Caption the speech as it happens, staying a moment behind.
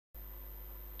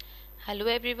Hello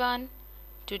everyone.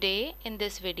 Today in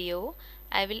this video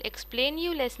I will explain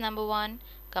you lesson number 1,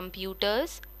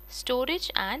 computers, storage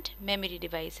and memory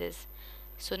devices.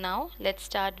 So now let's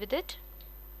start with it.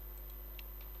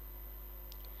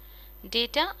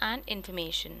 Data and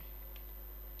information.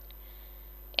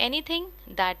 Anything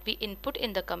that we input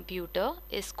in the computer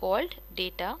is called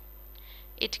data.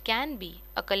 It can be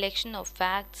a collection of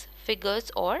facts, figures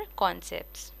or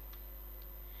concepts.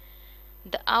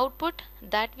 The output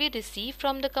that we receive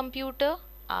from the computer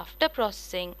after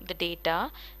processing the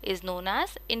data is known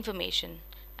as information.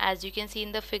 As you can see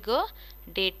in the figure,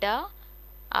 data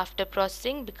after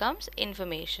processing becomes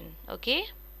information. Okay.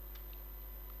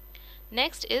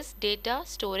 Next is data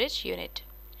storage unit.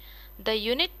 The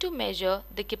unit to measure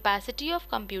the capacity of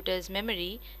computer's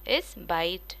memory is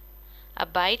byte. A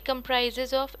byte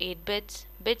comprises of 8 bits.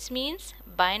 Bits means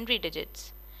binary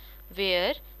digits,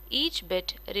 where each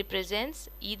bit represents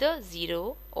either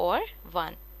 0 or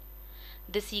 1.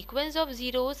 The sequence of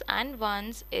zeros and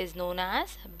ones is known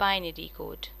as binary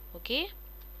code. Okay.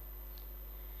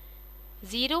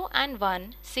 0 and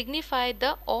 1 signify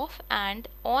the off and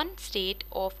on state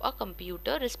of a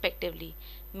computer respectively.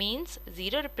 Means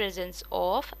 0 represents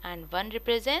off and 1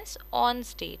 represents on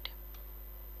state.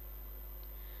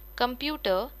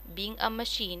 Computer, being a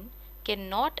machine,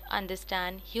 cannot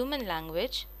understand human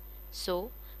language,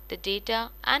 so the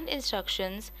data and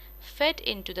instructions fed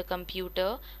into the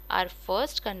computer are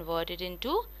first converted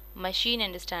into machine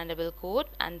understandable code,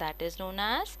 and that is known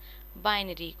as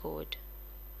binary code.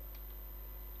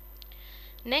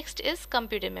 Next is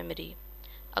computer memory.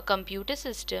 A computer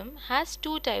system has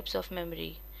two types of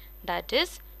memory, that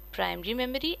is primary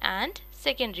memory and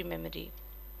secondary memory.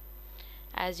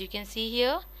 As you can see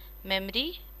here,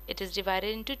 memory, it is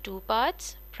divided into two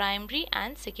parts, primary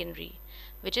and secondary,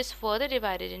 which is further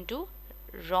divided into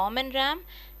ROM and RAM,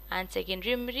 and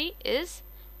secondary memory is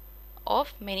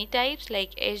of many types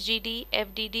like HDD,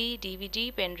 FDD,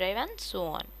 DVD, pen drive and so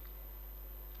on.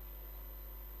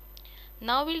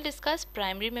 Now we'll discuss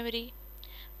primary memory.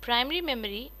 Primary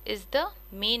memory is the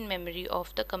main memory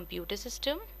of the computer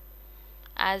system.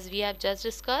 As we have just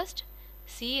discussed,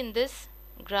 see in this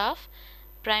graph,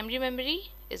 primary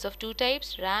memory is of two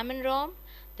types, RAM and ROM.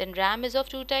 Then RAM is of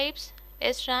two types,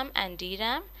 SRAM and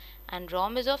DRAM, and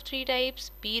ROM is of three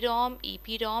types, PROM,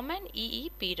 EPROM and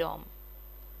EEPROM.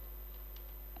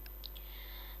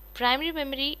 Primary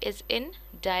memory is in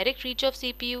direct reach of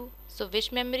CPU. So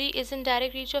which memory is in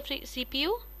direct reach of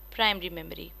CPU? Primary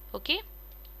memory. Okay.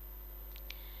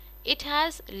 It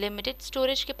has limited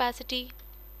storage capacity.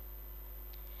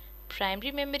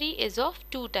 Primary memory is of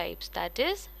two types, that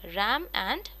is RAM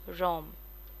and ROM.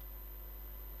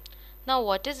 Now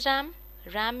what is RAM?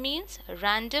 RAM means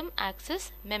random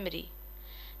access memory.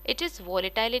 It is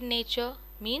volatile in nature,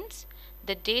 means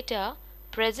the data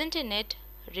present in it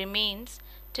remains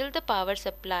till the power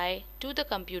supply to the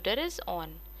computer is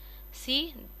on.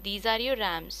 See, these are your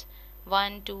RAMs,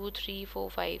 1, 2, 3, 4,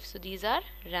 5. So these are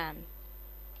RAM.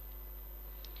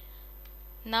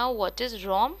 Now what is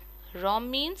ROM? ROM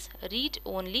means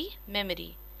read-only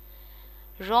memory.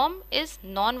 ROM is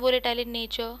non-volatile in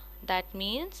nature. That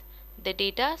means the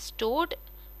data stored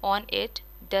on it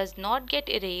does not get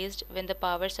erased when the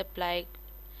power supply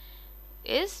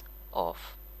is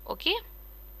off. Okay.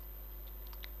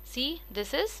 See,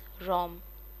 this is ROM.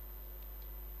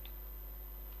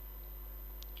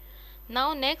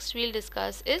 Now next we'll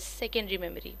discuss is secondary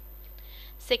memory.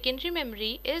 Secondary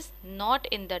memory is not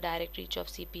in the direct reach of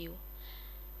CPU.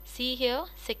 See here,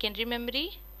 secondary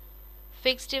memory,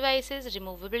 fixed devices,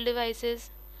 removable devices.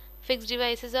 Fixed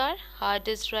devices are hard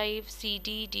disk drive,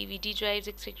 CD, DVD drives,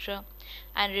 etc.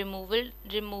 And removable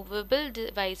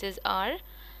devices are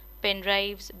pen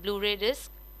drives, Blu-ray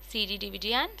disc, CD,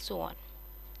 DVD and so on.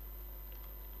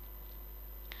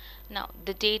 Now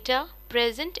the data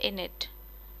present in it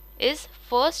is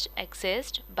first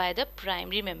accessed by the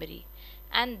primary memory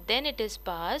and then it is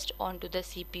passed on to the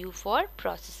CPU for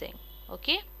processing.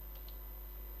 Okay.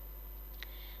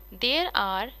 There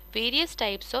are various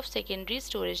types of secondary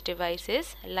storage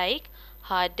devices like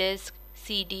hard disk,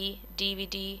 CD,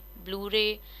 DVD,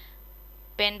 Blu-ray,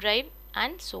 pen drive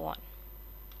and so on.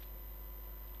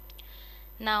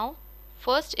 Now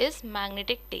first is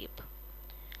magnetic tape.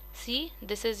 See,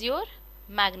 this is your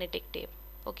magnetic tape.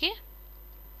 Okay.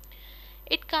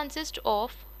 It consists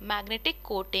of magnetic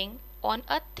coating on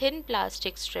a thin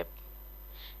plastic strip.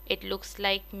 It looks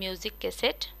like music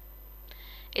cassette.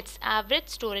 Its average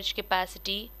storage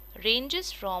capacity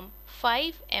ranges from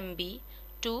 5 MB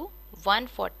to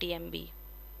 140 MB.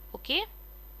 Okay.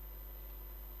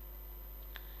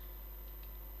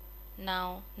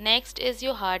 Now next is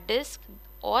your hard disk.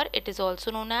 or it is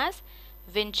also known as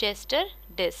Winchester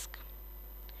disk.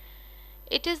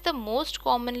 It is the most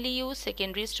commonly used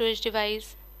secondary storage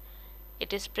device.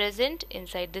 It is present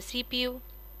inside the CPU.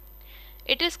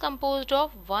 It is composed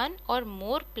of one or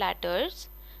more platters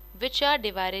which are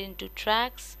divided into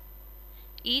tracks.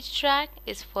 Each track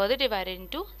is further divided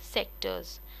into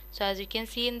sectors. So as you can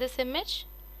see in this image,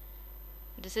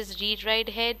 this is read-write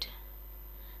head,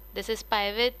 this is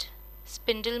pivot,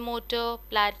 spindle motor,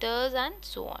 platters, and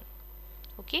so on.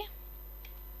 Okay.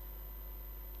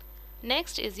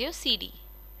 Next is your CD.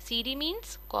 CD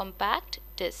means compact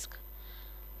disc.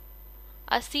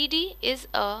 A CD is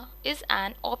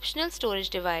an optional storage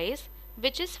device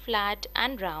which is flat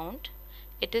and round.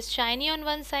 It is shiny on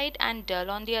one side and dull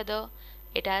on the other.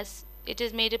 It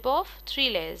is made up of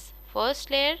 3 layers. First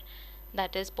layer,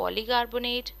 that is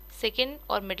polycarbonate. Second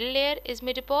or middle layer is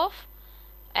made up of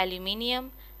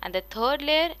aluminium, and the third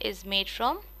layer is made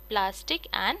from plastic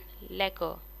and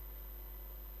lacquer.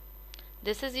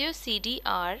 This is your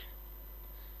CDR.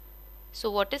 So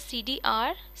what is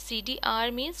CDR?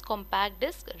 CDR means compact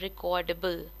disc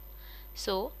recordable.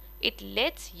 So it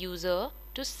lets user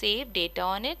to save data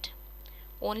on it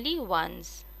only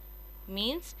once.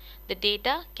 Means the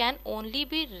data can only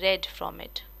be read from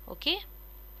it. Okay.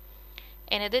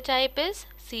 Another type is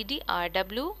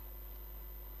CDRW.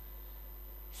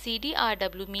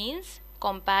 CDRW means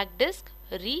compact disc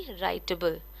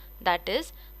rewritable. That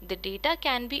is, the data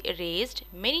can be erased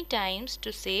many times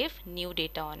to save new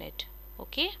data on it.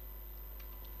 Okay.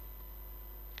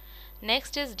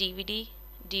 Next is DVD.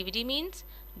 DVD means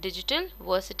digital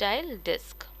versatile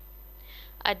disc.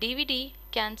 A DVD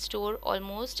can store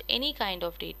almost any kind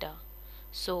of data.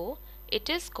 So it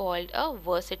is called a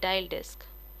versatile disc.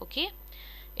 Okay.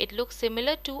 It looks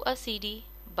similar to a CD,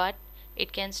 but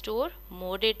it can store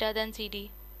more data than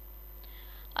CD.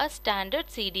 A standard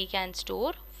CD can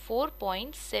store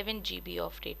 4.7 GB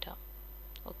of data.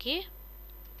 Okay.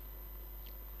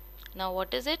 Now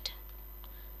what is it?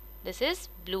 This is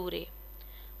Blu-ray.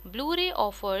 Blu-ray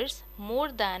offers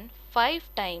more than 5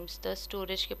 times the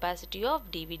storage capacity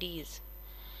of DVDs.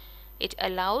 It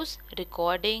allows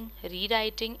recording,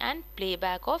 rewriting, and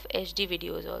playback of HD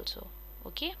videos also.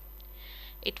 Okay.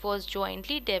 It was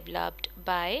jointly developed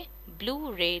by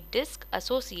Blu-ray Disc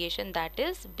Association, that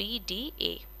is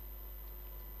BDA.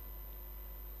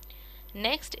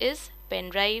 Next is pen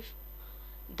drive.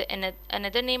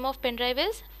 Another name of pen drive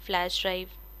is flash drive.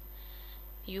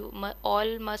 You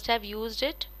all must have used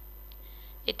it.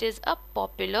 It is a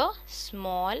popular,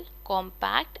 small,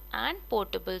 compact and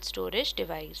portable storage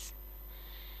device.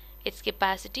 Its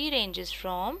capacity ranges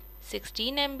from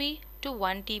 16 MB to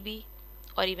 1 TB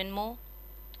or even more.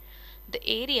 The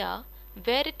area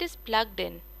where it is plugged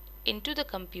into the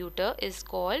computer is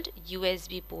called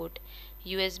USB port.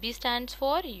 USB stands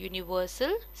for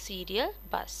Universal Serial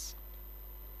Bus.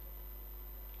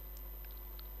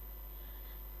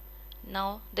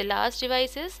 Now the last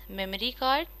device is memory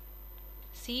card.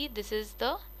 See, this is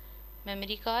the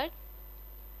memory card.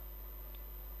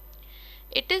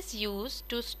 It is used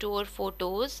to store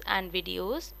photos and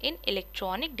videos in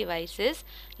electronic devices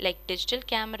like digital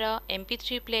camera,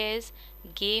 MP3 players,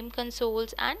 game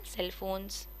consoles and cell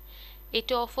phones.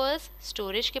 It offers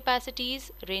storage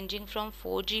capacities ranging from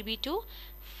 4 GB to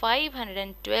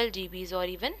 512 GB or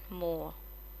even more.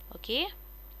 Okay.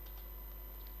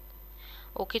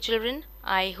 Okay children,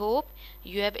 I hope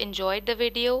you have enjoyed the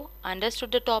video,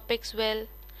 understood the topics well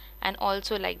and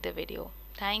also liked the video.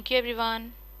 Thank you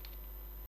everyone.